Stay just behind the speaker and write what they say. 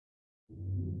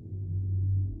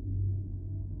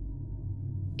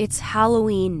It's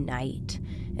Halloween night,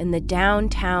 and the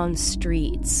downtown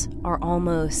streets are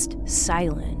almost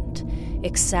silent,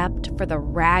 except for the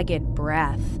ragged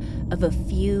breath of a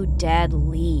few dead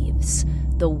leaves,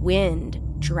 the wind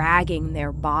dragging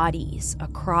their bodies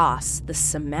across the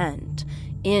cement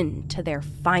into their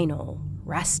final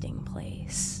resting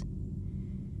place.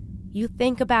 You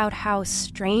think about how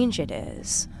strange it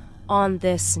is on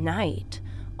this night,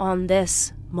 on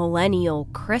this millennial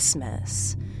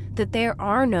Christmas, that there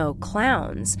are no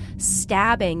clowns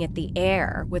stabbing at the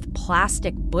air with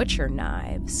plastic butcher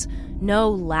knives, no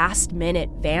last-minute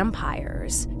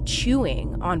vampires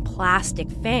chewing on plastic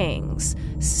fangs,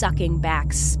 sucking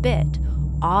back spit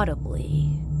audibly,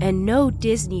 and no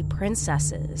Disney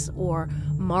princesses or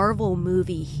Marvel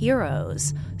movie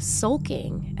heroes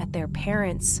sulking at their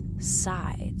parents'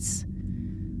 sides.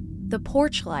 The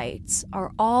porch lights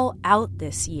are all out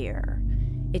this year.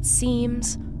 It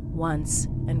seems once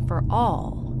and for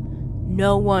all.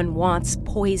 No one wants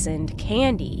poisoned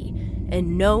candy,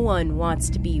 and no one wants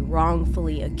to be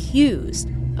wrongfully accused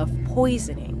of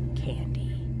poisoning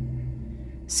candy.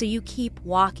 So you keep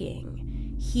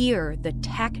walking, hear the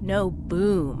techno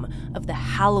boom of the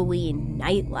Halloween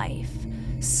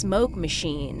nightlife, smoke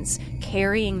machines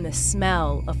carrying the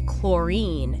smell of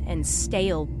chlorine and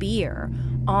stale beer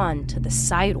onto the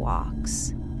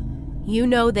sidewalks. You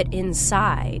know that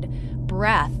inside,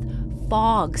 breath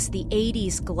fogs the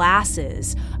 80s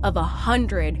glasses of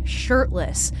 100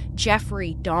 shirtless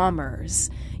Jeffrey Dahmers.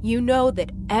 You know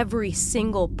that every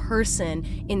single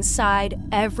person inside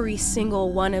every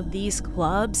single one of these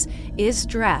clubs is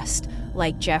dressed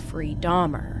like Jeffrey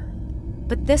Dahmer.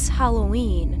 But this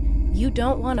Halloween, you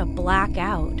don't want to black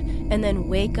out and then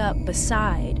wake up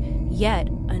beside yet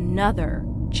another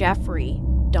Jeffrey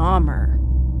Dahmer.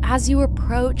 As you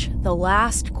approach the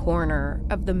last corner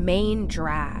of the main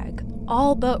drag,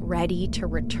 all but ready to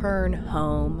return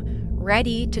home,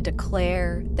 ready to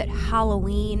declare that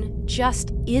Halloween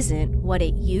just isn't what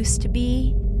it used to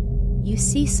be, you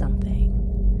see something.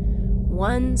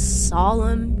 One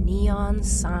solemn neon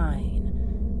sign,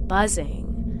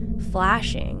 buzzing,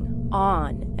 flashing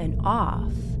on and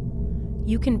off.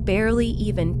 You can barely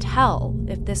even tell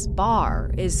if this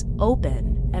bar is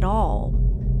open at all.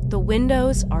 The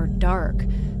windows are dark,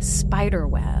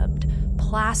 spider-webbed,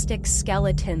 plastic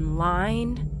skeleton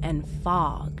lined and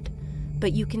fogged,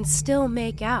 but you can still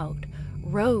make out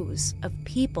rows of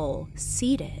people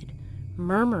seated,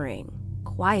 murmuring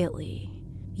quietly.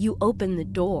 You open the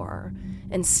door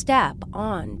and step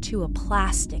onto a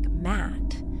plastic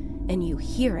mat, and you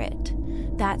hear it,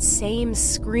 that same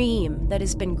scream that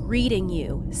has been greeting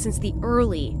you since the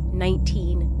early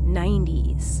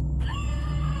 1990s.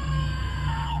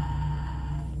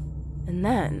 And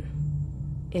then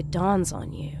it dawns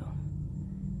on you.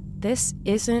 This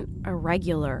isn't a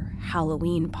regular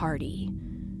Halloween party.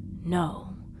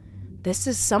 No, this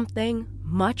is something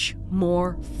much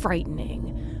more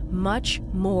frightening, much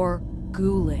more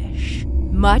ghoulish,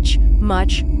 much,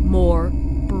 much more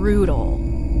brutal.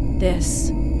 This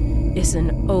is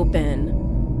an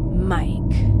open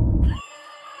mic.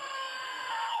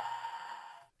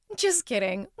 Just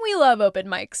kidding. We love open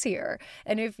mics here.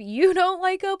 And if you don't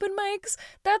like open mics,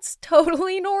 that's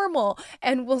totally normal.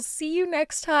 And we'll see you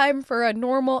next time for a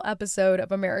normal episode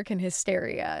of American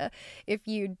Hysteria. If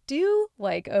you do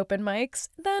like open mics,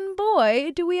 then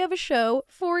boy, do we have a show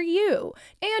for you.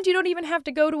 And you don't even have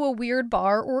to go to a weird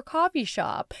bar or coffee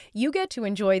shop. You get to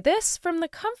enjoy this from the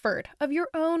comfort of your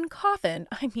own coffin.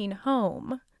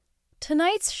 Home.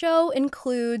 Tonight's show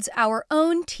includes our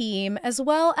own team as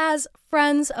well as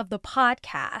friends of the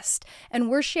podcast, and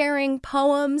we're sharing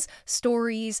poems,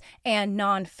 stories, and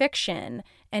nonfiction.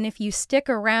 And if you stick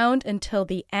around until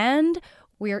the end,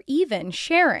 we're even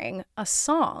sharing a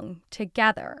song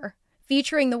together.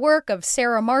 Featuring the work of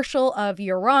Sarah Marshall of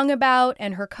You're Wrong About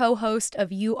and her co-host of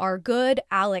You Are Good,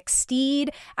 Alex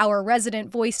Steed, our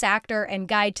resident voice actor and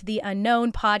Guide to the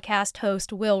Unknown podcast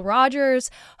host Will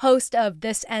Rogers, host of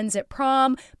This Ends at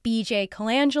Prom, BJ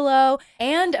Colangelo,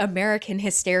 and American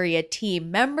Hysteria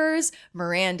team members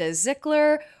Miranda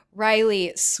Zickler,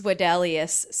 Riley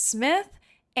Swedelius Smith,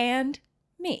 and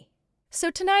me. So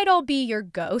tonight I'll be your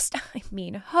host,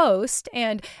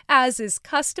 and as is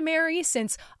customary,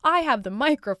 since I have the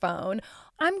microphone,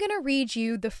 I'm going to read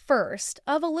you the first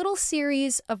of a little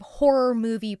series of horror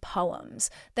movie poems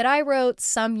that I wrote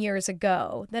some years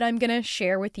ago that I'm going to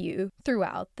share with you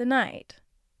throughout the night.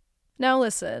 Now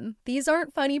listen, these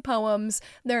aren't funny poems,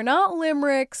 they're not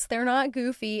limericks, they're not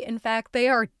goofy, in fact they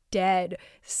are dead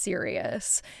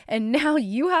serious. And now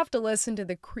you have to listen to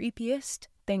the creepiest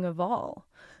thing of all.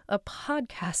 A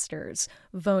podcaster's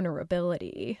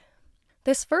vulnerability.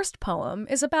 This first poem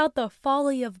is about the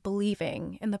folly of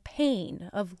believing and the pain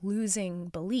of losing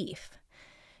belief.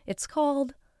 It's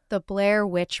called The Blair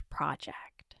Witch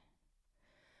Project.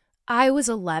 I was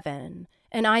 11,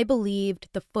 and I believed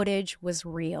the footage was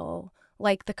real,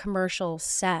 like the commercial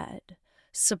said.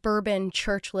 Suburban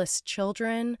churchless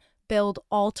children build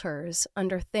altars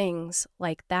under things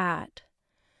like that.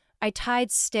 I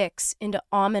tied sticks into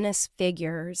ominous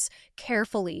figures,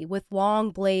 carefully with long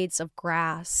blades of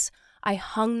grass. I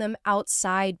hung them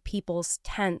outside people's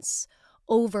tents,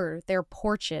 over their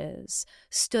porches,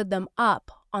 stood them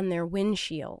up on their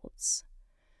windshields.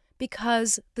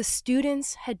 Because the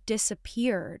students had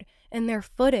disappeared and their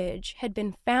footage had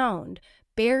been found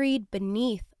buried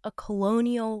beneath a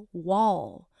colonial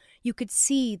wall. You could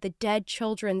see the dead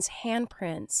children's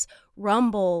handprints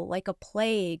rumble like a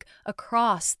plague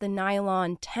across the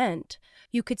nylon tent.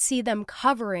 You could see them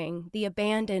covering the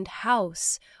abandoned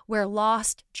house where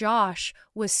lost Josh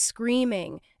was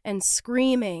screaming and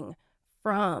screaming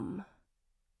from.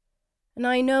 And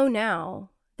I know now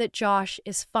that Josh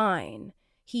is fine.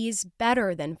 He's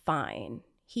better than fine.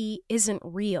 He isn't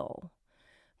real.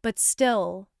 But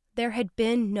still, there had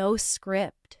been no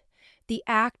script. The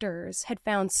actors had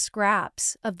found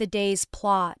scraps of the day's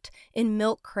plot in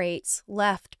milk crates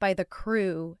left by the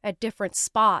crew at different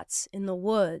spots in the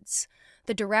woods.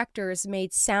 The directors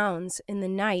made sounds in the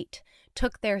night,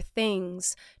 took their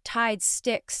things, tied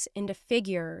sticks into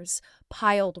figures,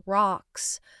 piled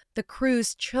rocks. The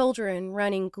crew's children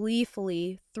running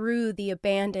gleefully through the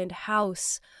abandoned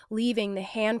house, leaving the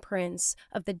handprints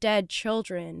of the dead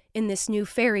children in this new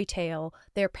fairy tale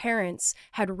their parents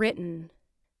had written.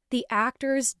 The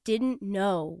actors didn't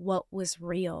know what was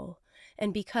real,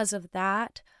 and because of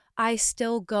that, I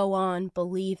still go on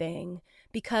believing,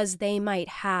 because they might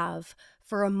have,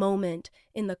 for a moment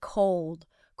in the cold,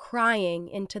 crying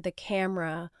into the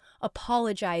camera,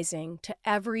 apologizing to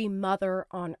every mother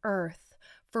on earth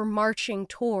for marching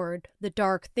toward the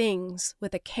dark things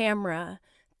with a camera,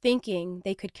 thinking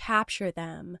they could capture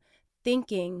them,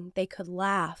 thinking they could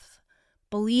laugh,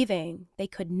 believing they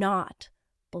could not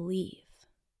believe.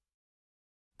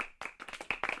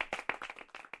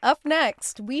 Up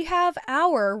next, we have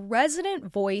our resident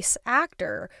voice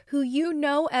actor, who you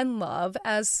know and love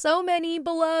as so many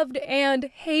beloved and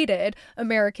hated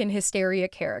American Hysteria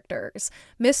characters,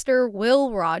 Mr.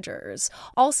 Will Rogers,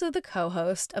 also the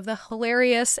co-host of the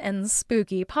hilarious and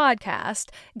spooky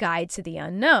podcast, Guide to the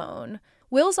Unknown.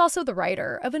 Will's also the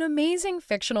writer of an amazing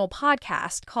fictional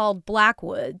podcast called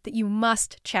Blackwood that you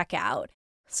must check out.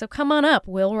 So come on up,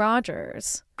 Will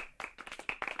Rogers.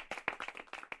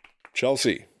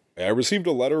 Chelsea, I received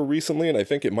a letter recently, and I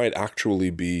think it might actually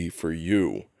be for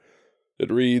you. It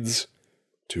reads,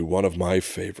 "To one of my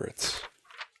favorites.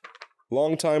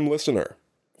 Long-time listener,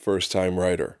 first-time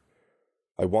writer.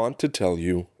 I want to tell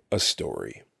you a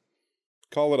story.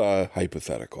 Call it a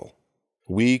hypothetical.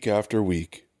 Week after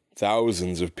week,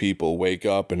 thousands of people wake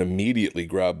up and immediately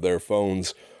grab their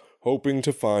phones, hoping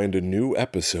to find a new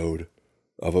episode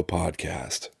of a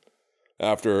podcast.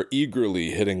 After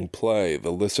eagerly hitting play, the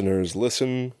listeners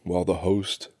listen while the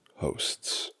host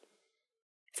hosts.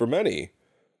 For many,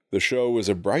 the show is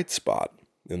a bright spot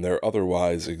in their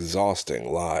otherwise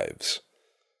exhausting lives.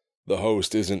 The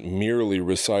host isn't merely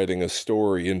reciting a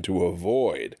story into a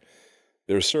void.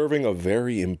 They're serving a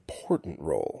very important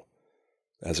role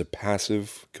as a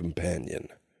passive companion,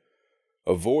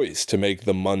 a voice to make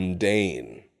the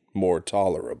mundane more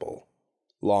tolerable.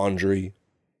 Laundry,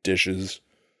 dishes,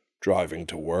 driving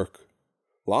to work.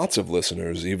 Lots of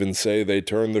listeners even say they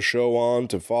turn the show on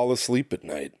to fall asleep at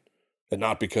night. And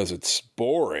not because it's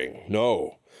boring,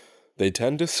 no. They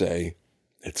tend to say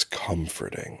it's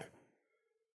comforting.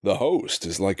 The host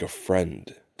is like a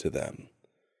friend to them.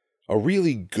 A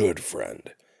really good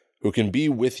friend who can be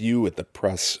with you at the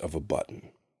press of a button.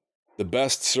 The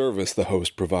best service the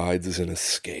host provides is an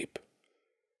escape.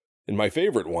 In my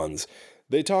favorite ones,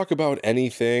 they talk about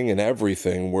anything and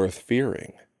everything worth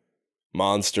fearing.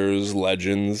 Monsters,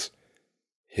 legends,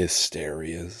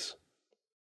 hysterias.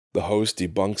 The host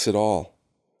debunks it all.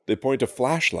 They point a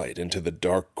flashlight into the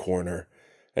dark corner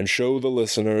and show the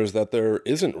listeners that there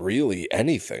isn't really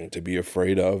anything to be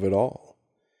afraid of at all.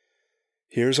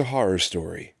 Here's a horror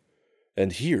story,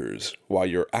 and here's why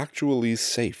you're actually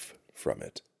safe from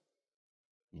it.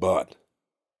 But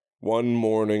one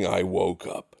morning I woke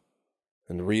up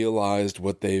and realized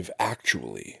what they've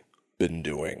actually been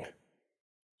doing.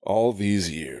 All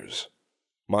these years,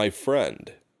 my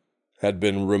friend had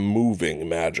been removing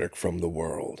magic from the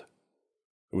world.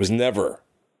 It was never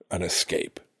an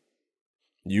escape.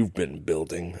 You've been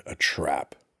building a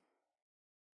trap.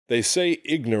 They say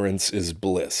ignorance is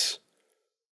bliss,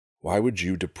 Why would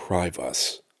you deprive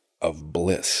us of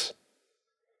bliss?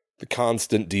 The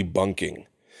constant debunking.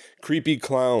 Creepy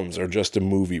clowns are just a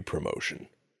movie promotion.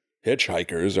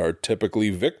 Hitchhikers are typically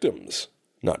victims,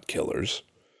 not killers.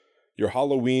 Your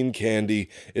Halloween candy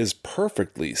is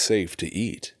perfectly safe to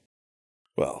eat.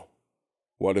 Well,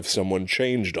 what if someone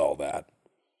changed all that?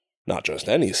 Not just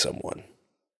any someone.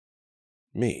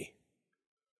 Me.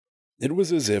 It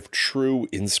was as if true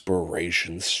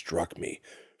inspiration struck me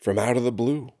from out of the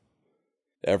blue.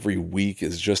 Every week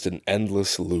is just an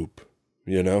endless loop,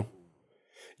 you know?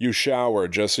 You shower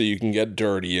just so you can get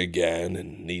dirty again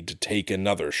and need to take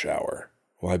another shower.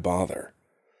 Why bother?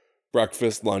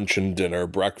 Breakfast, lunch, and dinner,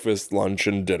 breakfast, lunch,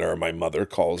 and dinner. My mother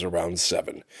calls around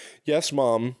 7. Yes,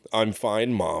 Mom, I'm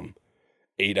fine, Mom.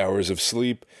 8 hours of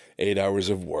sleep, 8 hours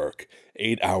of work,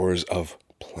 8 hours of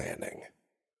planning.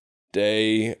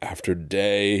 Day after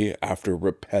day after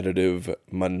repetitive,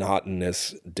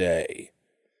 monotonous day.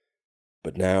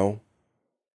 But now,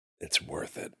 it's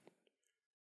worth it.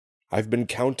 I've been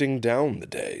counting down the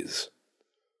days.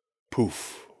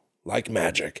 Poof, like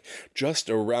magic, just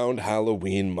around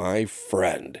Halloween, my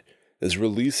friend is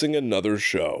releasing another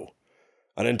show.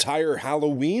 An entire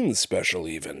Halloween special,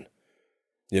 even.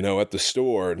 You know, at the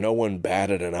store, no one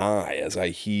batted an eye as I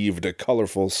heaved a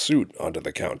colorful suit onto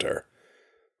the counter.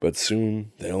 But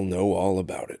soon they'll know all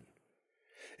about it.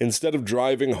 Instead of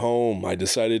driving home, I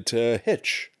decided to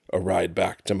hitch a ride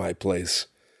back to my place.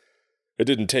 It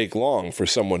didn't take long for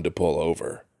someone to pull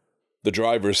over. The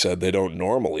driver said they don't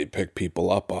normally pick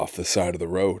people up off the side of the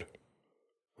road.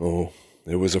 Oh,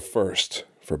 it was a first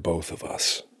for both of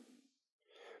us.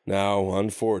 Now,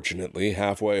 unfortunately,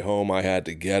 halfway home I had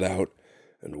to get out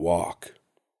and walk.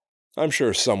 I'm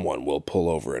sure someone will pull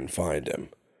over and find him,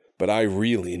 but I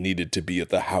really needed to be at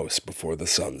the house before the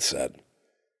sun set.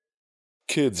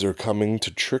 Kids are coming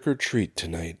to trick-or-treat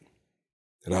tonight,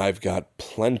 and I've got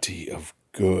plenty of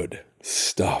good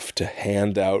stuff to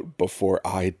hand out before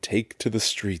I take to the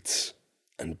streets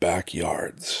and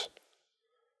backyards.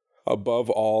 Above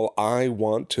all, I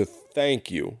want to thank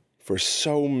you for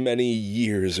so many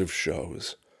years of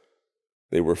shows.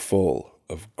 They were full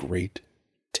of great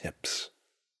tips.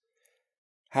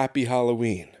 Happy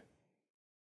Halloween,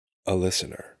 a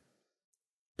listener.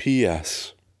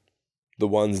 P.S. The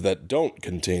ones that don't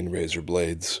contain razor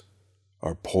blades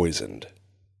are poisoned.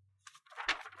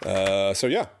 So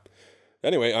yeah.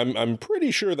 Anyway, I'm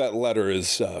pretty sure that letter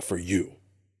is for you.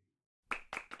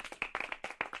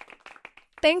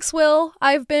 Thanks, Will.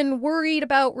 I've been worried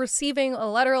about receiving a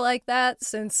letter like that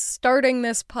since starting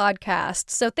this podcast,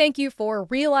 so thank you for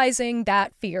realizing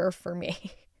that fear for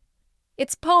me.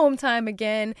 It's poem time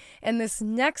again, and this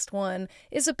next one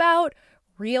is about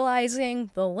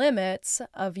realizing the limits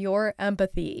of your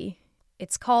empathy.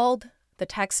 It's called The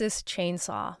Texas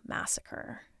Chainsaw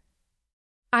Massacre.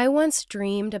 I once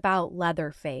dreamed about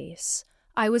Leatherface.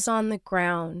 I was on the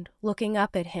ground, looking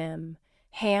up at him,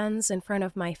 hands in front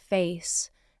of my face,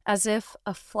 as if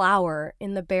a flower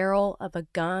in the barrel of a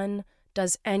gun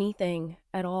does anything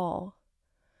at all.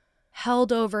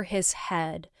 Held over his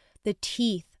head, the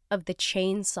teeth of the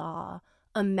chainsaw,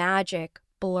 a magic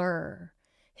blur.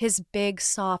 His big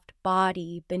soft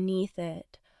body beneath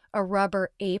it, a rubber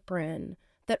apron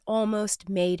that almost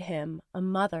made him a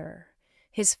mother.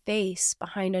 His face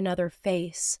behind another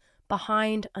face,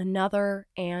 behind another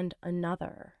and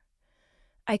another.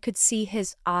 I could see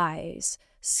his eyes,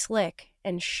 slick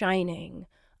and shining,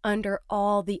 under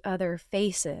all the other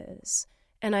faces,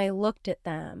 and I looked at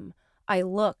them. I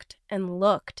looked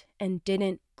and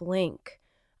didn't blink.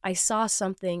 I saw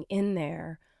something in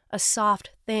there, a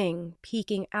soft thing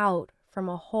peeking out from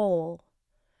a hole.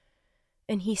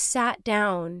 And he sat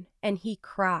down and he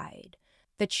cried,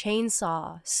 the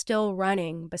chainsaw still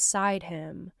running beside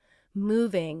him,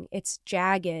 moving its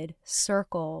jagged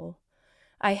circle.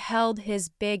 I held his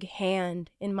big hand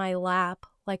in my lap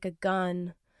like a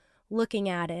gun, looking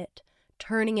at it,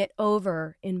 turning it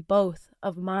over in both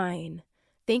of mine,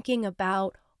 thinking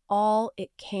about all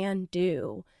it can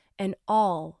do and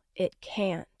all it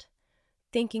can't,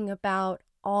 thinking about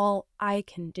all I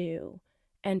can do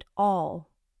and all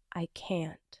I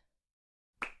can't.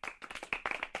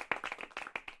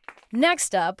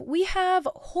 Next up, we have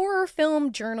horror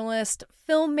film journalist,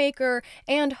 filmmaker,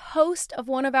 and host of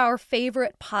one of our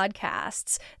favorite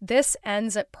podcasts, This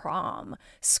Ends at Prom.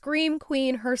 Scream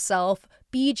Queen herself,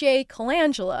 BJ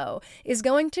Colangelo, is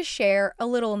going to share a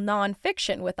little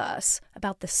nonfiction with us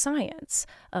about the science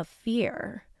of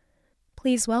fear.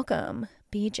 Please welcome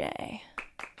BJ.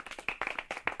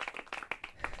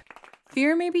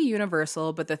 Fear may be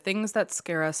universal, but the things that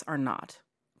scare us are not.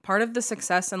 Part of the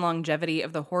success and longevity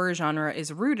of the horror genre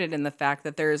is rooted in the fact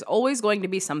that there is always going to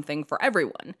be something for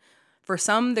everyone. For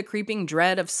some, the creeping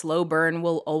dread of slow burn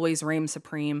will always reign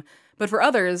supreme, but for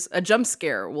others, a jump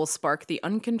scare will spark the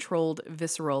uncontrolled,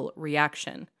 visceral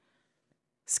reaction.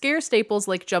 Scare staples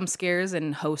like jump scares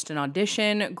in Host and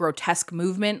Audition, grotesque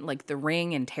movement like The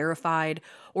Ring and Terrified,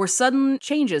 or sudden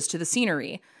changes to the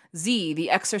scenery, Z,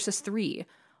 The Exorcist 3,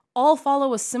 all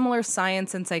follow a similar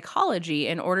science and psychology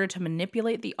in order to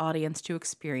manipulate the audience to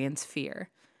experience fear.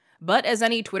 But as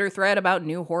any Twitter thread about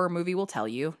new horror movie will tell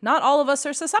you, not all of us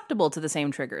are susceptible to the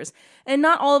same triggers, and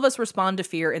not all of us respond to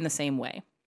fear in the same way.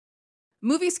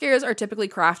 Movie scares are typically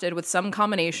crafted with some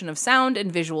combination of sound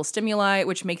and visual stimuli,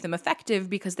 which make them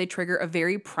effective because they trigger a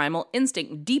very primal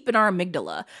instinct deep in our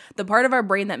amygdala, the part of our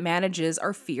brain that manages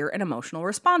our fear and emotional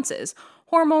responses,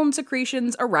 hormone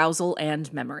secretions, arousal,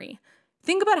 and memory.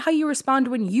 Think about how you respond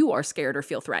when you are scared or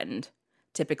feel threatened.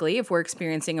 Typically, if we're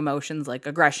experiencing emotions like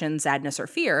aggression, sadness, or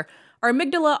fear, our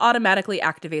amygdala automatically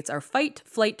activates our fight,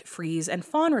 flight, freeze, and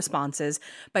fawn responses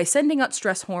by sending out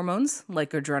stress hormones,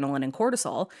 like adrenaline and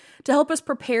cortisol, to help us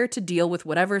prepare to deal with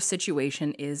whatever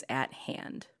situation is at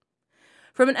hand.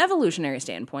 From an evolutionary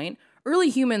standpoint, early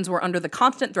humans were under the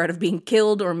constant threat of being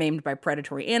killed or maimed by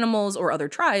predatory animals or other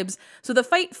tribes, so the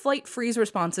fight, flight, freeze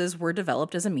responses were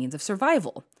developed as a means of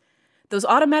survival. Those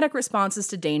automatic responses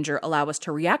to danger allow us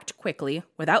to react quickly,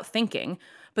 without thinking,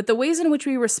 but the ways in which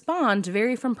we respond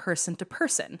vary from person to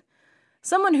person.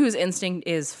 Someone whose instinct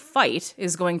is fight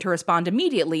is going to respond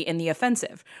immediately in the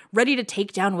offensive, ready to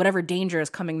take down whatever danger is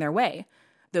coming their way.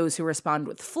 Those who respond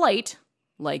with flight,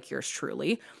 like yours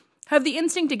truly, have the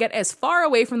instinct to get as far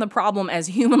away from the problem as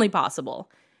humanly possible.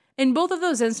 In both of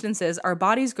those instances, our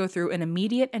bodies go through an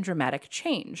immediate and dramatic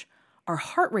change. Our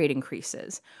heart rate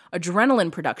increases,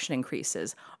 adrenaline production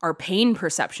increases, our pain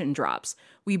perception drops,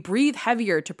 we breathe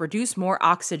heavier to produce more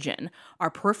oxygen,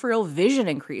 our peripheral vision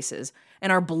increases,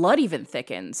 and our blood even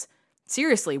thickens.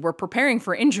 Seriously, we're preparing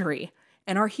for injury,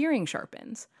 and our hearing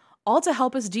sharpens, all to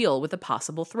help us deal with a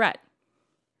possible threat.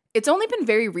 It's only been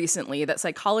very recently that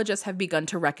psychologists have begun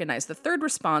to recognize the third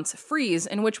response, freeze,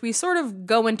 in which we sort of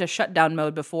go into shutdown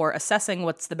mode before assessing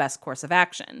what's the best course of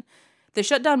action. The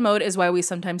shutdown mode is why we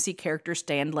sometimes see characters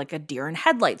stand like a deer in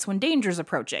headlights when danger's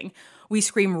approaching. We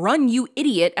scream, "Run, you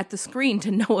idiot," at the screen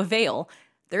to no avail.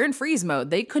 They're in freeze mode.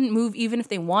 They couldn't move even if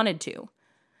they wanted to.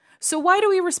 So why do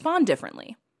we respond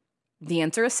differently? The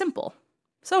answer is simple.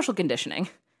 Social conditioning.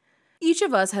 Each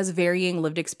of us has varying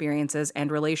lived experiences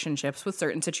and relationships with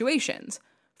certain situations.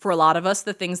 For a lot of us,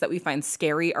 the things that we find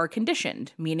scary are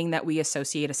conditioned, meaning that we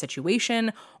associate a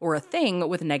situation or a thing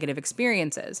with negative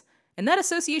experiences. And that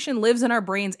association lives in our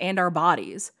brains and our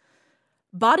bodies.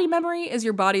 Body memory is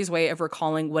your body's way of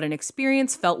recalling what an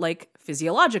experience felt like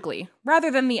physiologically,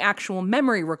 rather than the actual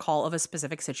memory recall of a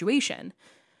specific situation.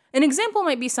 An example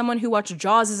might be someone who watched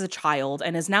Jaws as a child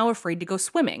and is now afraid to go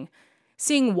swimming.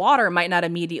 Seeing water might not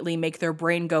immediately make their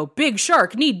brain go, "Big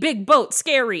shark, need big boat,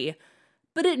 scary."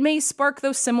 But it may spark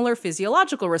those similar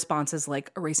physiological responses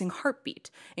like a racing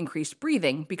heartbeat, increased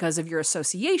breathing because of your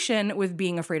association with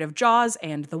being afraid of Jaws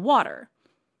and the water.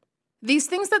 These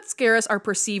things that scare us are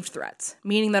perceived threats,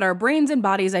 meaning that our brains and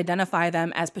bodies identify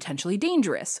them as potentially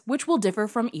dangerous, which will differ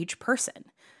from each person.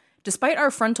 Despite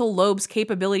our frontal lobe's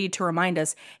capability to remind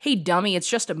us, "Hey dummy, it's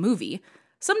just a movie,"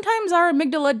 sometimes our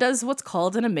amygdala does what's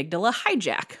called an amygdala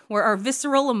hijack, where our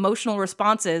visceral emotional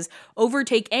responses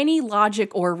overtake any logic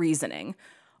or reasoning.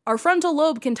 Our frontal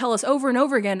lobe can tell us over and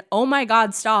over again, "Oh my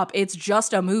god, stop, it's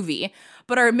just a movie."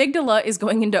 But our amygdala is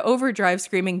going into overdrive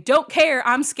screaming, "Don't care,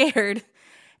 I'm scared."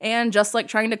 And just like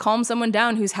trying to calm someone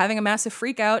down who's having a massive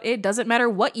freak out, it doesn't matter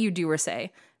what you do or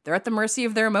say. They're at the mercy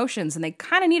of their emotions, and they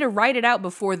kind of need to write it out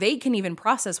before they can even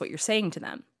process what you're saying to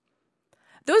them.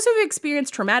 Those who've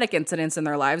experienced traumatic incidents in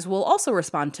their lives will also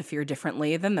respond to fear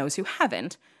differently than those who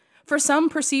haven't. For some,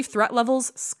 perceived threat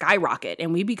levels skyrocket,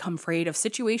 and we become afraid of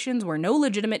situations where no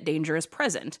legitimate danger is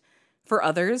present. For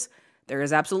others, there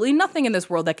is absolutely nothing in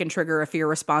this world that can trigger a fear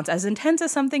response as intense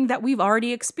as something that we've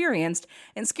already experienced,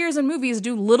 and scares in movies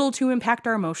do little to impact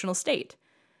our emotional state.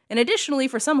 And additionally,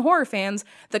 for some horror fans,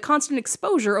 the constant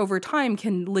exposure over time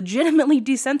can legitimately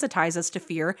desensitize us to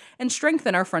fear and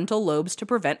strengthen our frontal lobes to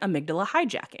prevent amygdala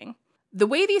hijacking. The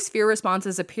way these fear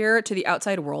responses appear to the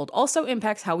outside world also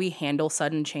impacts how we handle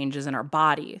sudden changes in our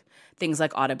body. Things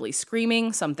like audibly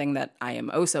screaming, something that I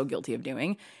am oh so guilty of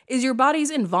doing, is your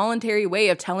body's involuntary way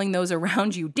of telling those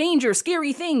around you, "Danger,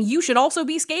 scary thing, you should also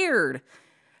be scared."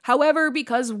 However,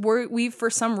 because we've for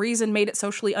some reason made it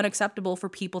socially unacceptable for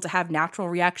people to have natural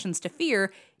reactions to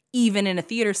fear, even in a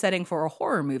theater setting for a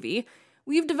horror movie,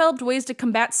 we've developed ways to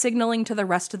combat signaling to the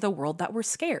rest of the world that we're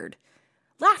scared.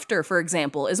 Laughter, for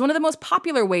example, is one of the most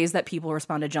popular ways that people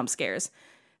respond to jump scares.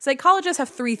 Psychologists have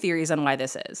 3 theories on why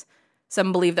this is.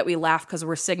 Some believe that we laugh because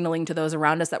we're signaling to those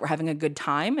around us that we're having a good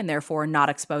time and therefore not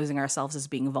exposing ourselves as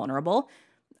being vulnerable.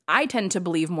 I tend to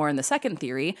believe more in the second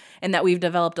theory, and that we've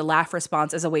developed a laugh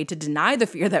response as a way to deny the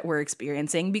fear that we're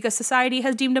experiencing because society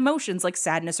has deemed emotions like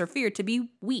sadness or fear to be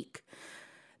weak.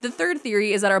 The third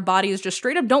theory is that our bodies just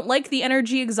straight up don't like the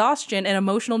energy exhaustion and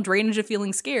emotional drainage of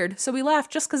feeling scared, so we laugh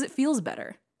just because it feels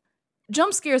better.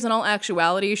 Jump scares in all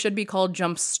actuality should be called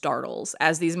jump startles,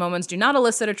 as these moments do not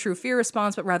elicit a true fear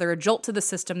response, but rather a jolt to the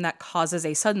system that causes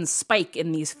a sudden spike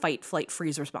in these fight, flight,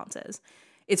 freeze responses.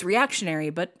 It's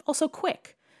reactionary, but also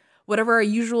quick. Whatever our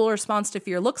usual response to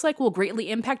fear looks like will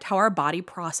greatly impact how our body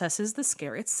processes the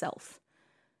scare itself.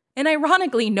 And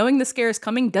ironically, knowing the scare is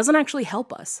coming doesn't actually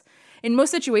help us. In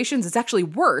most situations, it's actually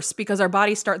worse because our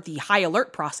bodies start the high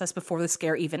alert process before the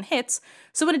scare even hits,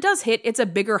 so when it does hit, it's a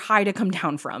bigger high to come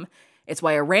down from. It's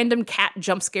why a random cat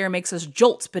jump scare makes us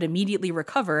jolt but immediately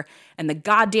recover, and the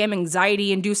goddamn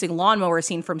anxiety-inducing lawnmower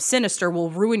scene from Sinister will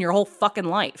ruin your whole fucking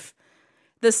life.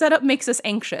 The setup makes us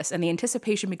anxious, and the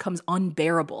anticipation becomes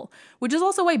unbearable, which is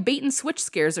also why bait-and-switch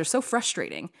scares are so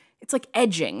frustrating. It's like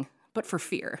edging, but for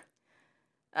fear.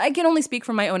 I can only speak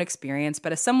from my own experience,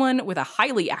 but as someone with a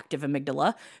highly active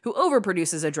amygdala who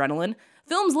overproduces adrenaline,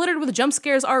 films littered with jump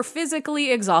scares are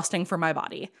physically exhausting for my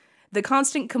body. The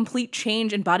constant, complete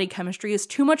change in body chemistry is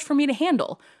too much for me to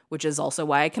handle, which is also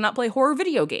why I cannot play horror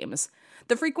video games.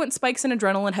 The frequent spikes in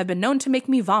adrenaline have been known to make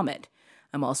me vomit.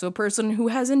 I'm also a person who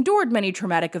has endured many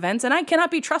traumatic events, and I cannot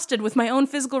be trusted with my own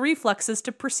physical reflexes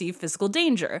to perceive physical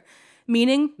danger.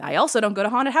 Meaning, I also don't go to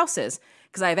haunted houses,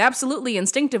 because I have absolutely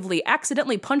instinctively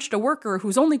accidentally punched a worker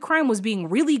whose only crime was being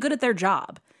really good at their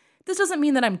job. This doesn't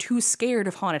mean that I'm too scared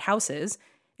of haunted houses.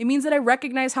 It means that I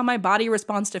recognize how my body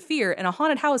responds to fear, and a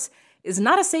haunted house is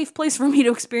not a safe place for me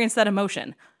to experience that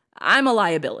emotion. I'm a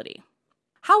liability.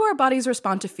 How our bodies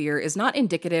respond to fear is not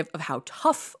indicative of how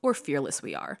tough or fearless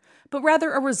we are, but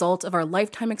rather a result of our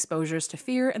lifetime exposures to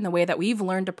fear and the way that we've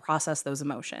learned to process those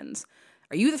emotions.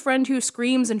 Are you the friend who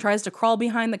screams and tries to crawl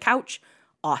behind the couch?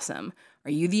 Awesome.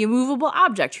 Are you the immovable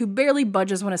object who barely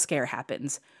budges when a scare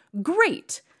happens?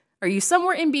 Great. Are you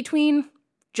somewhere in between?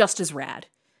 Just as rad.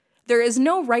 There is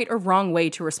no right or wrong way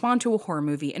to respond to a horror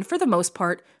movie, and for the most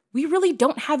part, we really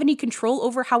don't have any control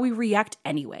over how we react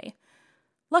anyway.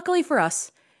 Luckily for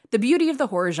us, the beauty of the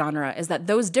horror genre is that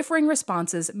those differing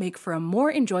responses make for a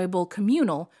more enjoyable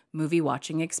communal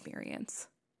movie-watching experience.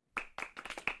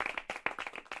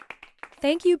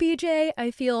 Thank you, BJ.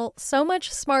 I feel so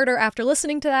much smarter after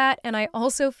listening to that, and I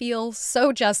also feel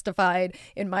so justified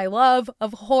in my love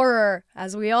of horror,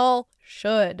 as we all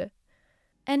should.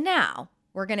 And now,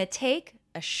 we're going to take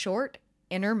a short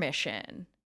intermission.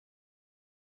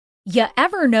 You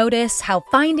ever notice how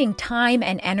finding time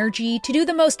and energy to do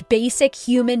the most basic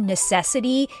human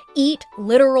necessity, eat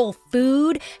literal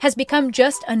food, has become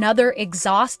just another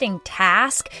exhausting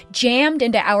task jammed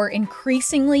into our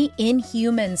increasingly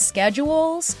inhuman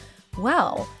schedules?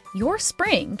 Well, your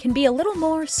spring can be a little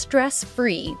more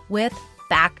stress-free with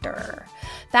Factor.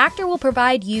 Factor will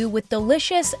provide you with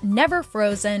delicious,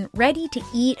 never-frozen,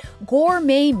 ready-to-eat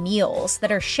gourmet meals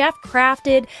that are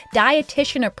chef-crafted,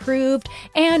 dietitian-approved,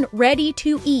 and ready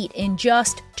to eat in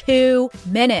just 2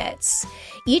 minutes.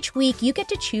 Each week, you get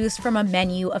to choose from a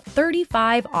menu of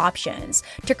 35 options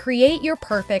to create your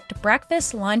perfect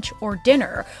breakfast, lunch, or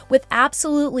dinner with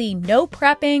absolutely no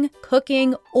prepping,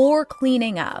 cooking, or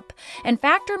cleaning up. And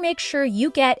Factor makes sure you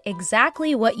get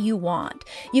exactly what you want.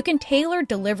 You can tailor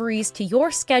deliveries to your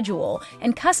schedule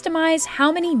and customize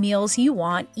how many meals you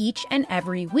want each and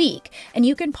every week, and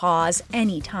you can pause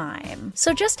anytime.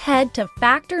 So just head to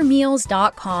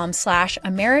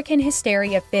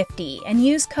factormeals.com/AmericanHysteria50 and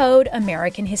use code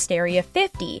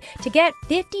AmericanHysteria50 to get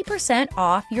 50%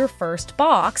 off your first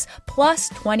box plus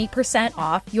 20%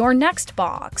 off your next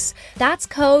box. That's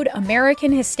code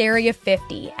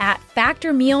AmericanHysteria50 at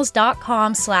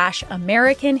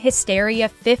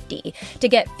factormeals.com/AmericanHysteria50 to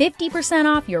get 50%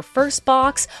 off your first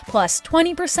box plus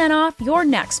 20% off your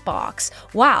next box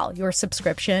while your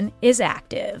subscription is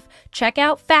active. Check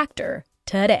out Factor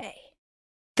today.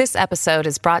 This episode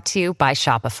is brought to you by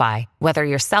Shopify. Whether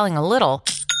you're selling a little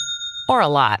or a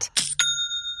lot,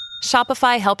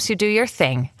 Shopify helps you do your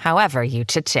thing, however you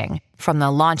cha-ching. From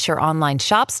the launch your online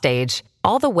shop stage,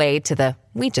 all the way to the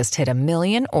we just hit 1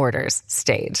 million orders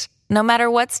stage. No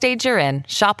matter what stage you're in,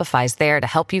 Shopify's there to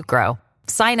help you grow.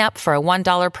 Sign up for a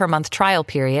 $1 per month trial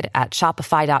period at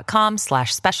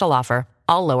shopify.com/special offer,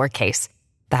 all lowercase.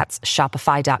 That's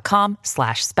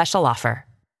shopify.com/special offer.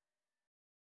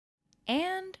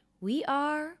 And we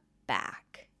are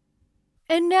back.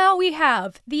 And now we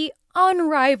have the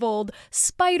unrivaled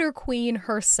Spider Queen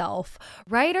herself,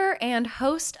 writer and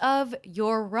host of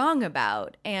You're Wrong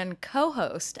About, and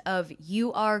co-host of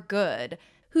You Are Good,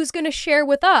 who's going to share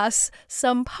with us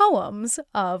some poems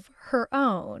of her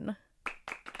own.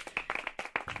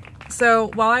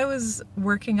 So while I was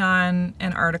working on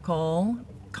an article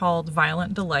called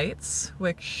Violent Delights,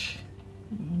 which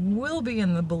will be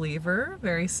in The Believer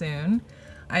very soon,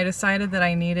 I decided that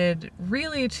I needed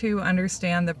really to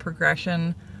understand the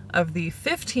progression of the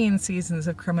 15 seasons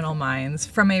of Criminal Minds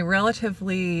from a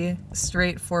relatively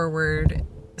straightforward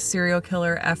serial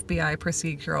killer FBI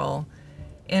procedural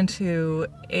into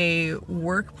a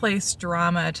workplace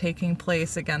drama taking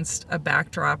place against a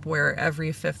backdrop where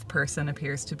every fifth person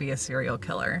appears to be a serial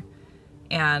killer.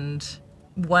 And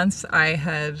once I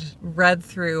had read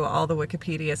through all the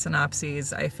Wikipedia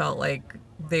synopses, I felt like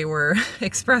they were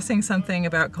expressing something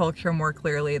about culture more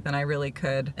clearly than I really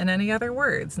could in any other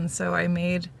words. And so I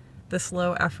made this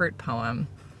low-effort poem.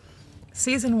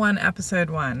 Season 1,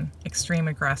 Episode 1, Extreme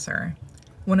Aggressor.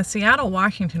 When a Seattle,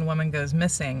 Washington woman goes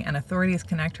missing and authorities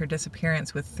connect her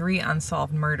disappearance with 3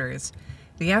 unsolved murders,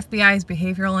 the FBI's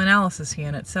Behavioral Analysis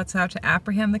Unit sets out to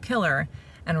apprehend the killer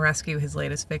and rescue his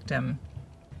latest victim.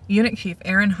 Unit Chief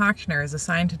Aaron Hochner is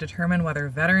assigned to determine whether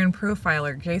veteran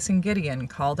profiler Jason Gideon,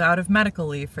 called out of medical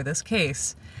leave for this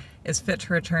case, is fit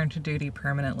to return to duty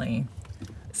permanently.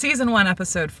 Season 1,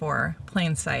 Episode 4,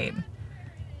 Plain Sight.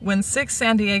 When 6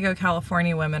 San Diego,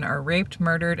 California women are raped,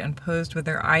 murdered, and posed with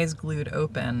their eyes glued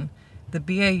open, the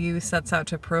BAU sets out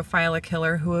to profile a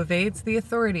killer who evades the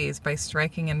authorities by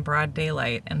striking in broad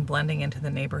daylight and blending into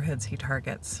the neighborhoods he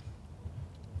targets.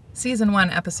 Season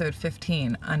 1, Episode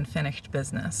 15, Unfinished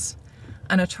Business.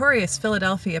 A notorious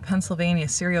Philadelphia, Pennsylvania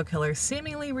serial killer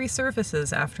seemingly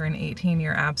resurfaces after an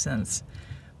 18-year absence,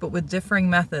 but with differing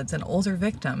methods and older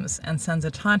victims, and sends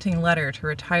a taunting letter to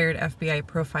retired FBI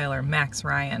profiler Max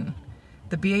Ryan.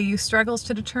 The BAU struggles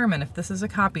to determine if this is a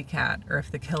copycat or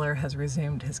if the killer has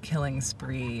resumed his killing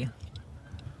spree.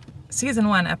 Season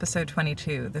 1, Episode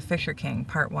 22, The Fisher King,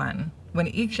 Part 1. When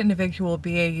each individual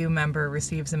BAU member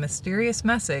receives a mysterious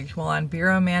message while on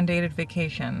Bureau-mandated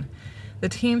vacation, the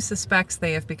team suspects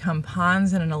they have become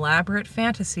pawns in an elaborate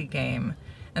fantasy game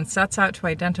and sets out to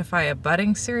identify a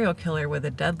budding serial killer with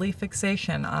a deadly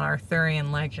fixation on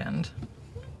Arthurian legend.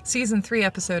 Season 3,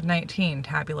 Episode 19,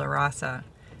 Tabula Rasa.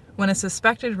 When a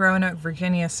suspected Roanoke,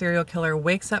 Virginia serial killer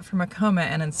wakes up from a coma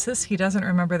and insists he doesn't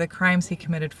remember the crimes he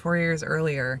committed 4 years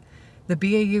earlier, the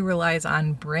BAU relies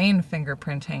on brain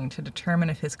fingerprinting to determine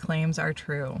if his claims are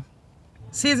true.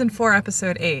 Season 4,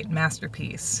 Episode 8,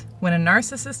 Masterpiece. When a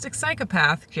narcissistic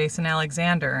psychopath, Jason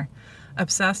Alexander,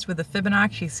 obsessed with the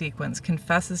Fibonacci sequence,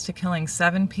 confesses to killing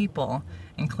 7 people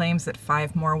and claims that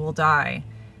 5 more will die,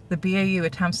 the BAU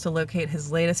attempts to locate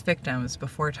his latest victims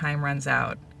before time runs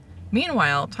out.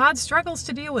 Meanwhile, Todd struggles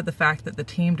to deal with the fact that the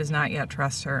team does not yet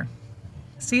trust her.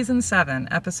 Season 7,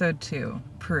 Episode 2,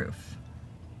 Proof.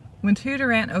 When 2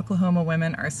 Durant, Oklahoma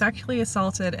women are sexually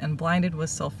assaulted and blinded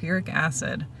with sulfuric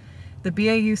acid, the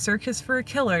BAU searches for a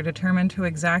killer determined to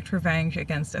exact revenge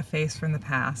against a face from the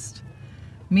past.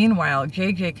 Meanwhile,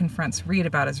 JJ confronts Reed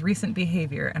about his recent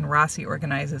behavior and Rossi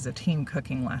organizes a team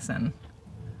cooking lesson.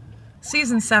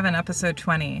 Season 7, Episode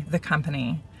 20, The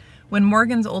Company. When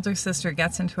Morgan's older sister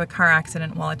gets into a car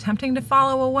accident while attempting to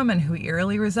follow a woman who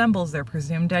eerily resembles their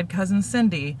presumed dead cousin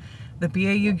Cindy, the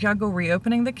BAU juggle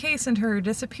reopening the case into her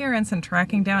disappearance and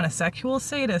tracking down a sexual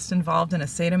sadist involved in a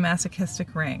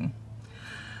sadomasochistic ring.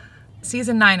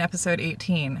 Season 9, Episode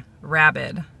 18,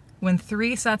 Rabid. When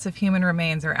 3 sets of human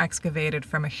remains are excavated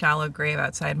from a shallow grave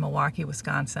outside Milwaukee,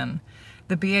 Wisconsin,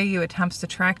 the BAU attempts to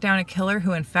track down a killer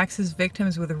who infects his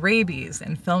victims with rabies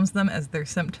and films them as their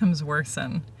symptoms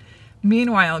worsen.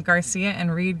 Meanwhile, Garcia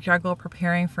and Reed juggle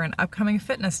preparing for an upcoming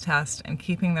fitness test and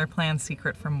keeping their plans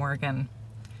secret from Morgan.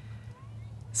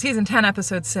 Season 10,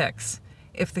 Episode 6,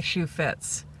 If the Shoe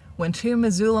Fits. When 2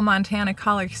 Missoula, Montana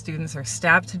college students are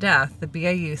stabbed to death, the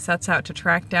BAU sets out to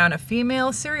track down a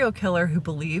female serial killer who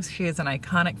believes she is an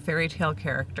iconic fairy tale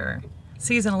character.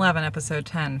 Season 11, Episode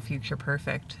 10, Future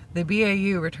Perfect. The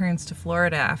BAU returns to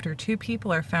Florida after 2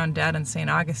 people are found dead in St.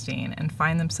 Augustine and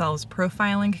find themselves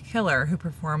profiling a killer who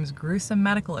performs gruesome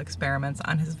medical experiments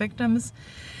on his victims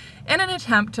in an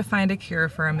attempt to find a cure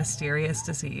for a mysterious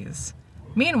disease.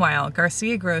 Meanwhile,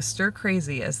 Garcia grows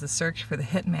stir-crazy as the search for the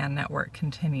Hitman Network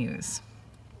continues.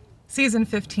 Season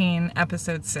 15,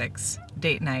 Episode 6,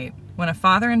 Date Night. When a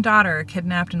father and daughter are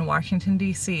kidnapped in Washington,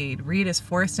 D.C., Reed is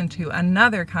forced into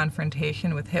another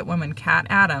confrontation with hitwoman Kat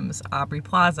Adams, Aubrey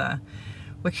Plaza,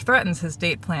 which threatens his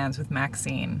date plans with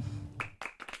Maxine.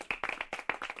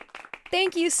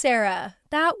 Thank you, Sarah.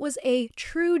 That was a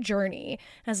true journey,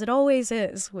 as it always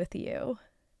is with you.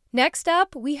 Next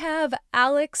up, we have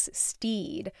Alex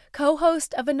Steed,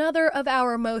 co-host of another of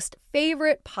our most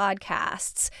favorite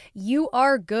podcasts, You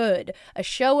Are Good, a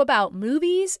show about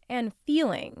movies and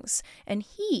feelings. And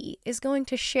he is going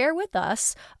to share with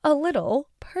us a little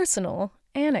personal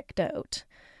anecdote.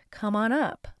 Come on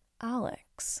up,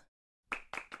 Alex.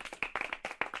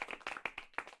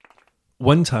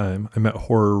 One time, I met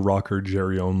horror rocker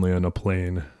Jerry Only on a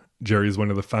plane. Jerry's one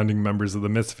of the founding members of the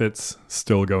Misfits,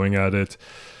 still going at it.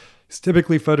 He's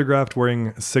typically photographed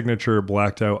wearing signature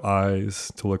blacked out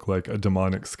eyes to look like a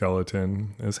demonic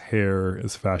skeleton. His hair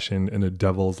is fashioned in a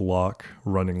devil's lock,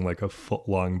 running like a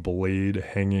foot-long blade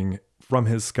hanging from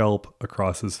his scalp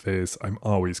across his face. I'm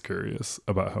always curious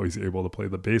about how he's able to play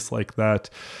the bass like that.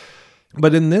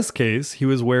 But in this case, he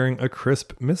was wearing a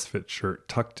crisp Misfit shirt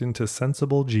tucked into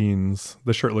sensible jeans.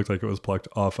 The shirt looked like it was plucked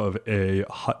off of a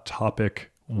Hot Topic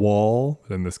wall.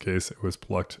 In this case, it was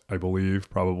plucked, I believe,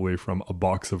 probably from a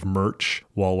box of merch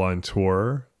while on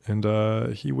tour. And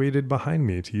he waited behind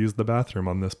me to use the bathroom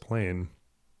on this plane.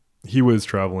 He was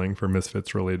traveling for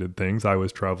Misfits related things. I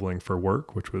was traveling for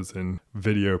work, which was in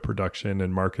video production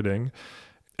and marketing.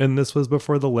 And this was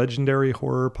before the legendary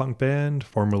horror punk band,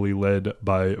 formerly led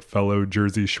by fellow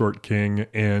Jersey Short King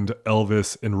and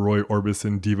Elvis and Roy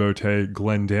Orbison devotee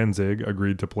Glenn Danzig,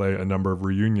 agreed to play a number of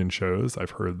reunion shows.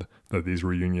 I've heard that these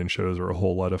reunion shows are a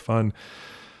whole lot of fun.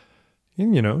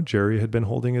 And, you know, Jerry had been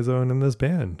holding his own in this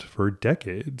band for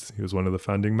decades. He was one of the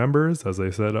founding members, as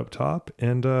I said up top,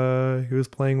 and he was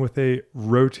playing with a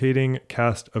rotating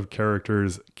cast of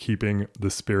characters, keeping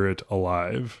the spirit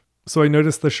alive. So I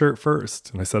noticed the shirt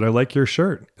first, and I said, I like your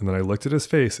shirt. And then I looked at his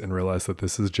face and realized that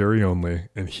this is Jerry Only.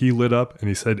 And he lit up and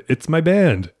he said, it's my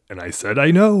band. And I said, I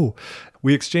know.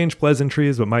 We exchanged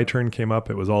pleasantries, but my turn came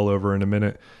up. It was all over in a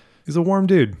minute. He's a warm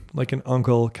dude, like an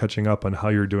uncle catching up on how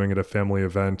you're doing at a family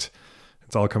event.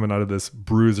 It's all coming out of this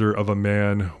bruiser of a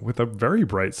man with a very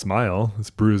bright smile.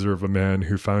 This bruiser of a man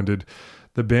who founded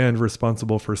the band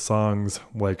responsible for songs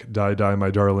like Die Die My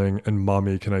Darling and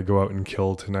Mommy Can I Go Out and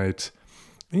Kill Tonight.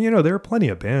 And, you know, there are plenty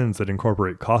of bands that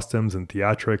incorporate costumes and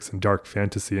theatrics and dark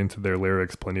fantasy into their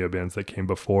lyrics, plenty of bands that came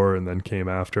before and then came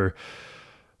after.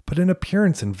 But in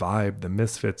appearance and vibe, the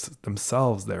Misfits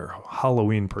themselves, they're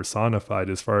Halloween personified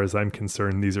as far as I'm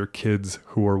concerned. These are kids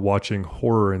who are watching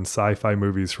horror and sci-fi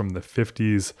movies from the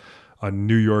 50s on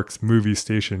New York's movie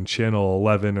station Channel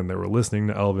 11, and they were listening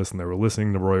to Elvis and they were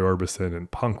listening to Roy Orbison, and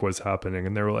punk was happening,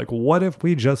 and they were like, what if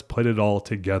we just put it all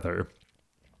together?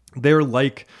 They're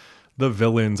like the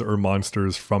villains or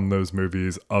monsters from those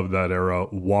movies of that era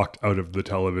walked out of the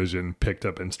television, picked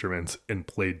up instruments, and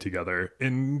played together,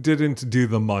 and didn't do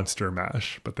the monster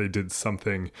mash, but they did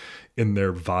something in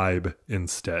their vibe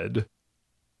instead.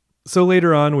 So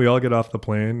later on, we all get off the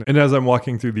plane, and as I'm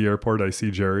walking through the airport, I see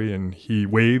Jerry, and he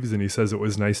waves, and he says it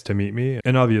was nice to meet me,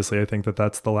 and obviously I think that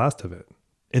that's the last of it.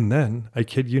 And then, I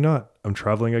kid you not, I'm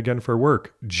traveling again for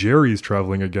work. Jerry's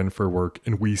traveling again for work,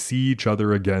 and we see each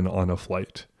other again on a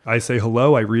flight. I say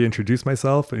hello, I reintroduce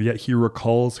myself, and yet he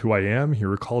recalls who I am. He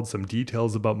recalled some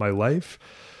details about my life.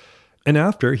 And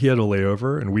after, he had a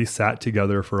layover, and we sat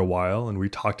together for a while, and we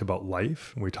talked about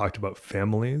life, and we talked about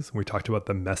families, and we talked about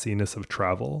the messiness of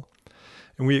travel.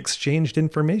 And we exchanged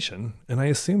information, and I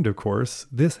assumed, of course,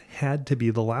 this had to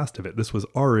be the last of it. This was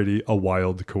already a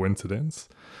wild coincidence.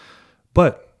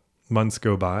 But months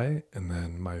go by, and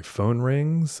then my phone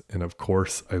rings, and of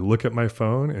course I look at my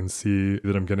phone and see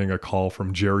that I'm getting a call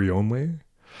from Jerry Only,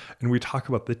 and we talk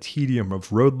about the tedium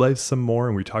of road life some more,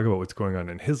 and we talk about what's going on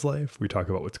in his life, we talk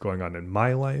about what's going on in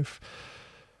my life,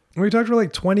 and we talked for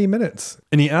like 20 minutes,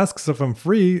 and he asks if I'm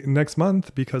free next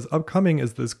month because upcoming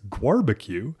is this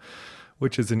Gwarbecue,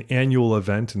 which is an annual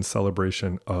event in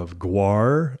celebration of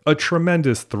Gwar, a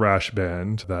tremendous thrash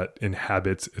band that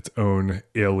inhabits its own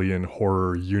alien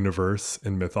horror universe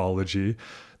in mythology.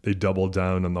 They doubled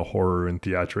down on the horror and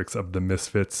theatrics of the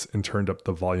Misfits and turned up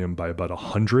the volume by about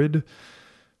 100.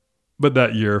 But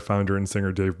that year, founder and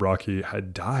singer Dave Brockie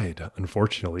had died,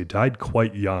 unfortunately, died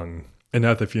quite young. And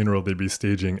at the funeral, they'd be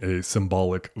staging a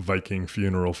symbolic Viking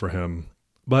funeral for him.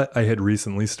 But I had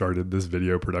recently started this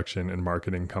video production and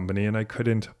marketing company, and I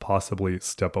couldn't possibly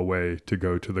step away to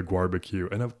go to the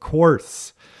Gwarbecue. And of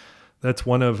course, that's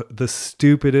one of the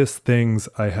stupidest things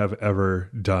I have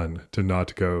ever done, to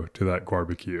not go to that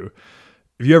Gwarbecue.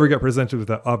 If you ever get presented with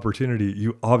that opportunity,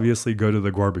 you obviously go to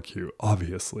the Gwarbecue.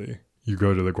 Obviously, you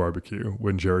go to the Gwarbecue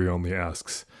when Jerry Only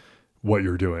asks what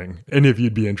you're doing and if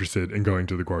you'd be interested in going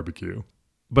to the Gwarbecue.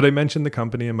 But I mentioned the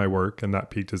company and my work, and that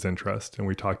piqued his interest, and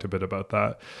we talked a bit about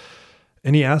that.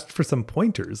 And he asked for some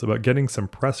pointers about getting some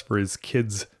press for his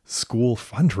kids' school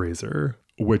fundraiser,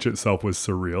 which itself was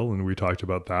surreal. And we talked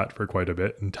about that for quite a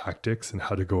bit, and tactics and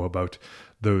how to go about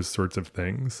those sorts of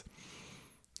things.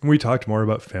 We talked more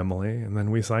about family, and then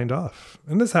we signed off.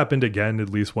 And this happened again at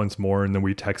least once more, and then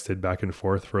we texted back and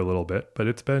forth for a little bit, but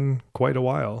it's been quite a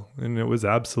while, and it was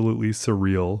absolutely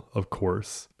surreal, of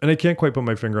course. And I can't quite put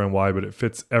my finger on why, but it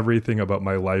fits everything about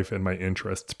my life and my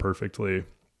interests perfectly.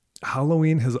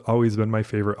 Halloween has always been my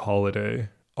favorite holiday.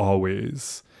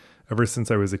 Always. Ever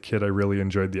since I was a kid, I really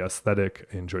enjoyed the aesthetic.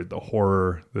 I enjoyed the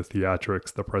horror, the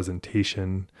theatrics, the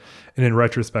presentation. And in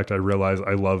retrospect, I realized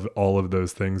I loved all of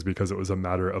those things because it was a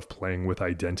matter of playing with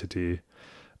identity.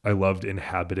 I loved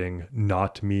inhabiting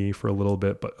not me for a little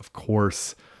bit, but of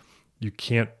course, you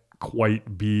can't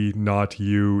quite be not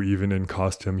you, even in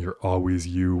costume. You're always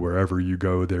you. Wherever you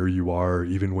go, there you are.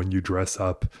 Even when you dress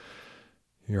up,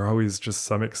 you're always just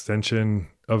some extension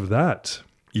of that.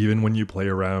 Even when you play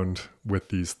around with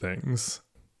these things.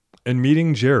 And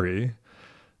meeting Jerry,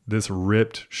 this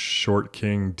ripped short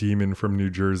king demon from New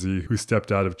Jersey who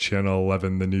stepped out of Channel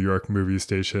 11, the New York movie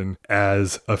station,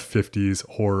 as a 50s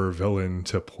horror villain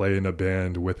to play in a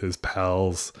band with his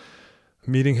pals.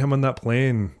 Meeting him on that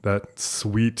plane, that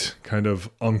sweet kind of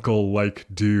uncle-like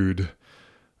dude.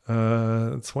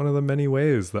 It's one of the many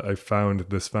ways that I found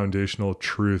this foundational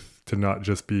truth to not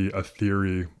just be a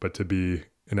theory, but to be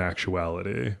in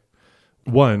actuality.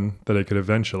 One that I could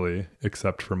eventually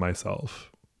accept for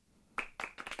myself.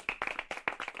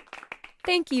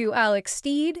 Thank you, Alex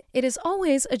Steed. It is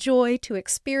always a joy to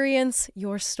experience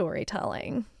your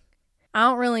storytelling. I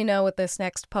don't really know what this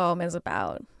next poem is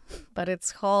about, but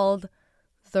it's called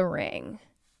The Ring.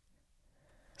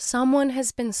 Someone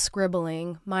has been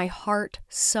scribbling my heart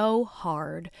so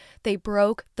hard they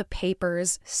broke the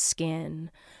paper's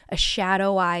skin. A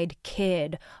shadow-eyed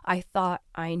kid I thought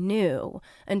I knew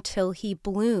until he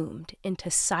bloomed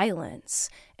into silence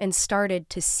and started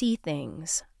to see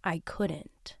things I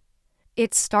couldn't.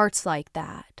 It starts like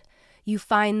that. You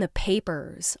find the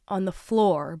papers on the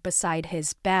floor beside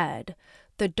his bed,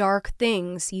 the dark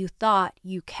things you thought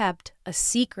you kept a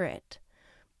secret.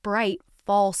 Bright,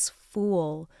 false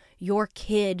fool, your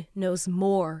kid knows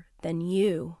more than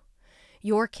you.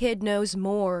 Your kid knows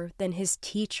more than his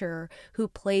teacher, who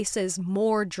places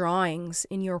more drawings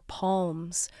in your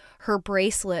palms, her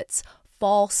bracelets,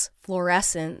 false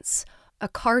fluorescence, a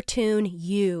cartoon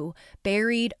you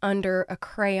buried under a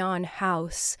crayon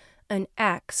house, an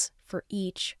X for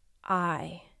each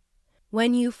eye.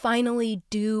 When you finally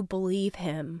do believe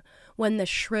him, when the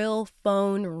shrill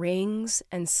phone rings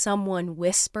and someone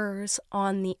whispers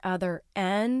on the other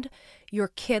end, your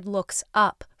kid looks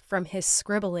up from his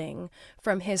scribbling,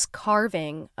 from his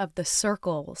carving of the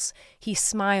circles. He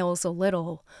smiles a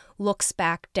little, looks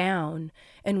back down,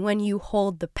 and when you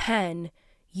hold the pen,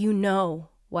 you know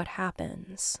what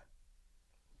happens.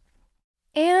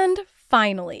 And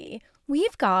finally,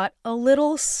 we've got a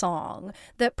little song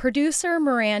that producer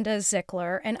Miranda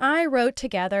Zickler and I wrote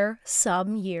together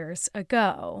some years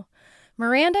ago.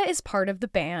 Miranda is part of the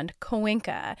band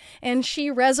Coinca, and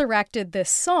she resurrected this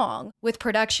song with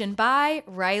production by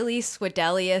Riley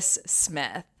Swedelius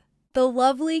Smith. The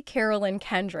lovely Carolyn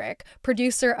Kendrick,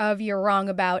 producer of You're Wrong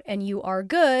About and You Are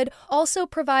Good, also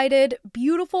provided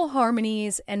beautiful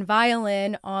harmonies and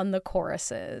violin on the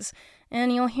choruses.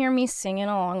 And you'll hear me singing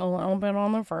along a little bit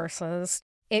on the verses.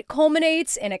 It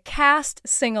culminates in a cast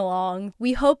sing-along.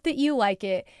 We hope that you like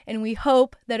it, and we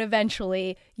hope that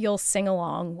eventually you'll sing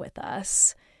along with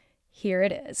us. Here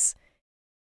it is.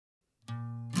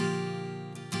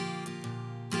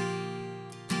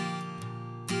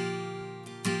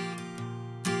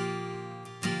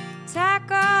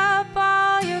 Tack up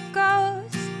all your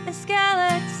ghosts and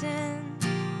skeletons.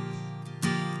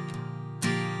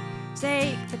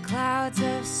 Take the clouds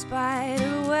of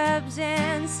spider webs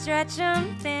and stretch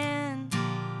them thin.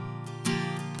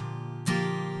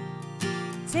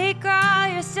 Take all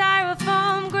your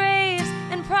styrofoam graves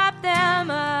and prop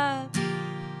them up.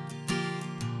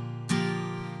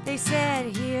 They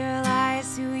said, here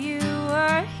lies who you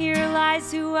were, here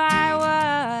lies who I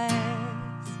was.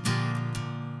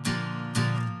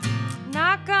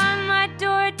 Knock on my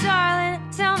door, darling,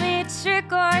 tell me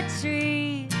trick or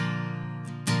treat.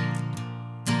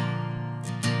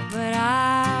 But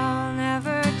I'll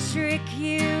never trick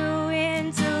you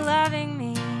into loving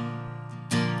me.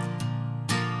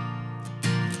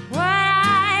 What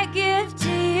I give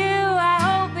to you, I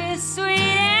hope is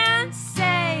sweet and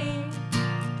safe.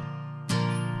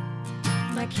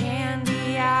 My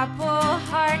candy apple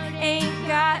heart ain't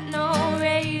got no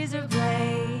razor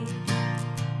blade.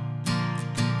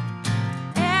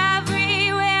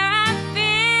 Everywhere I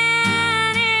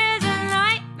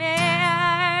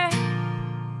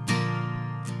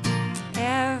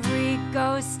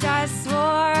ghost I swore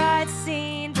I'd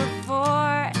seen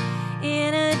before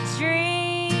in a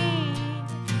dream.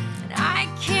 And I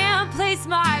can't place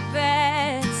my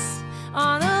bets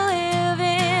on the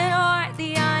living or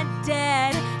the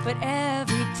undead, but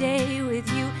every day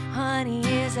with you, honey,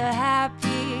 is a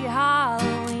happy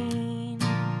Halloween.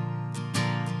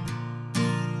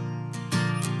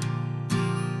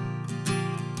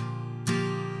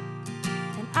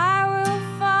 And I will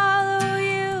follow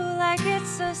you like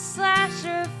it's a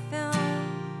slasher film.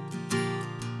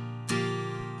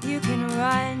 You can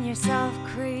run yourself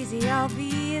crazy, I'll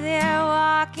be there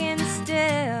walking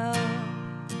still.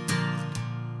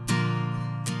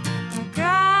 I've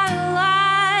got a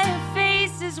lot of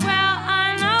faces, well,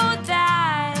 I know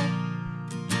that.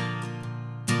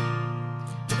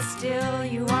 But still,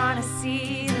 you wanna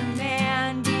see the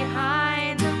man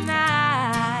behind the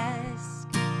mask.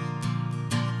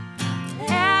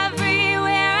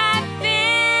 Everywhere I've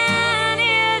been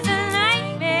is a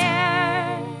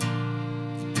nightmare.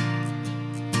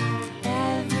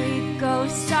 Every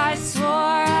ghost I swore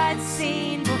I'd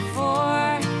seen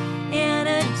before in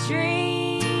a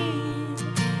dream.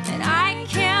 And I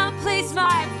can't place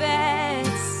my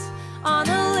bets on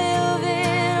the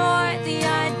living or the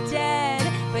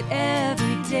undead, but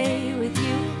every day with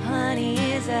you, honey,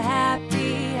 is a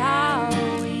happy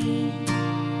Halloween.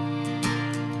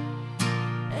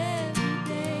 Every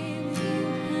day with you,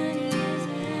 honey, is a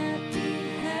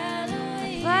happy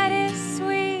Halloween. The blood is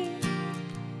sweet,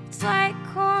 it's like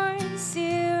corn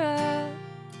syrup.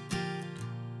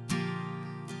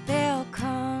 They'll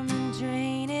come and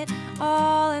drain it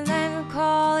all and then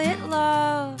call it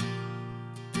love.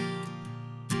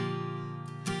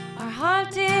 Our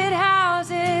haunted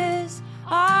houses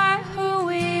are who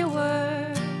we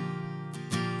were.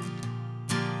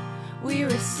 We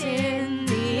rescind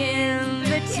the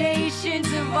invitations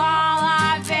of all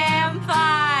our vampires.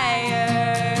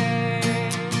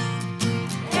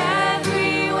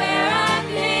 Everywhere I've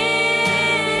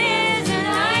been is a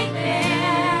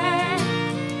nightmare.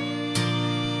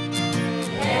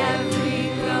 Every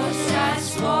ghost I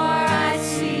swore I'd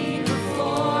seen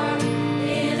before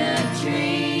in a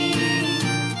dream.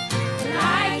 And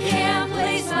I can't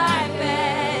place my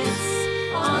bets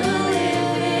on the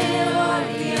living or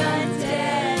the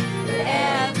undead, but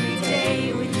every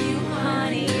day with you,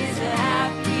 honey, is a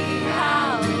happy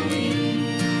Halloween.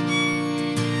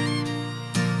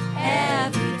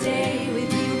 Every day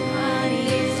with you, honey,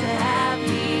 is a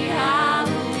happy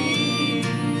Halloween.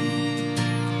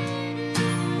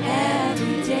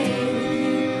 Every day with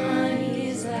you, honey,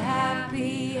 is a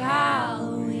happy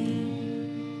Halloween.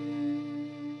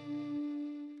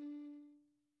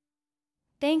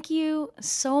 Thank you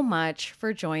so much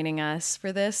for joining us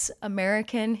for this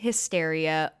American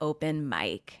Hysteria open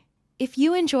mic. If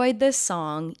you enjoyed this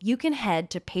song, you can head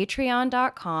to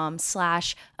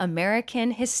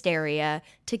patreon.com/American Hysteria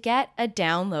to get a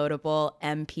downloadable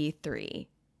MP3.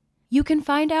 You can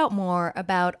find out more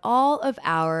about all of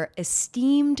our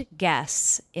esteemed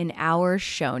guests in our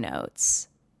show notes.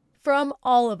 From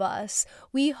all of us,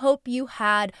 we hope you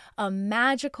had a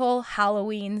magical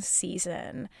Halloween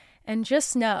season. And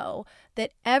just know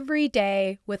that every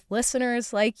day with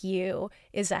listeners like you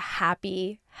is a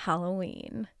happy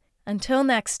Halloween. Until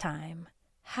next time,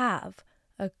 have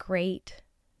a great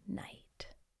night.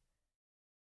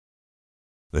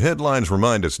 The headlines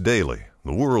remind us daily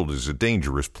the world is a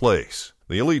dangerous place.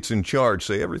 The elites in charge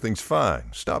say everything's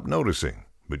fine, stop noticing.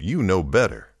 But you know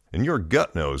better. And your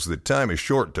gut knows that time is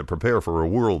short to prepare for a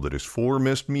world that is 4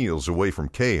 missed meals away from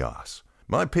chaos.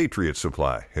 My Patriot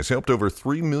Supply has helped over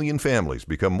 3 million families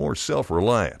become more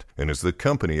self-reliant and is the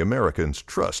company Americans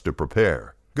trust to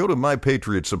prepare. Go to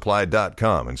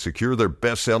MyPatriotSupply.com and secure their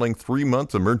best-selling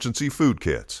 3-month emergency food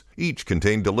kits. Each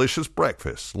contain delicious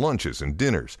breakfasts, lunches, and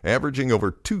dinners, averaging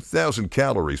over 2,000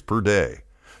 calories per day.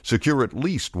 Secure at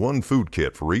least 1 food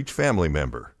kit for each family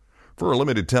member. For a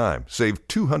limited time, save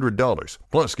 $200,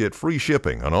 plus get free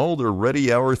shipping on all their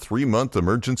Ready Hour 3-month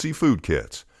emergency food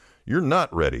kits. You're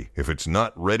not ready if it's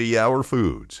not Ready Hour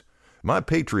Foods. My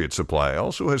Patriot Supply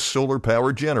also has solar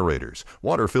power generators,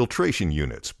 water filtration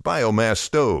units, biomass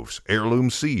stoves,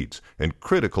 heirloom seeds, and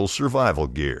critical survival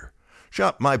gear.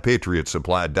 Shop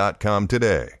MyPatriotSupply.com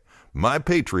today.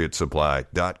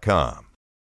 MyPatriotSupply.com.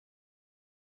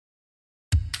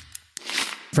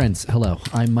 Friends, hello.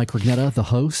 I'm Mike Rignetta, the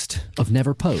host of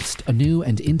Never Post, a new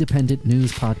and independent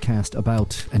news podcast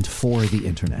about and for the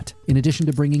internet. In addition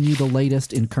to bringing you the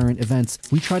latest in current events,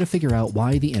 we try to figure out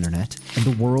why the internet and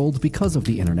the world because of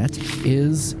the internet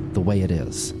is the way it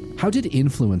is. How did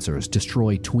influencers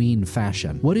destroy tween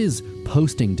fashion? What is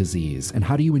posting disease, and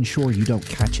how do you ensure you don't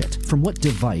catch it? From what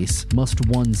device must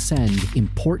one send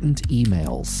important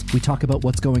emails? We talk about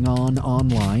what's going on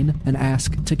online and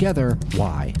ask together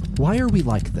why. Why are we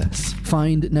like this?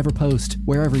 Find Never Post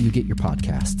wherever you get your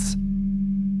podcasts.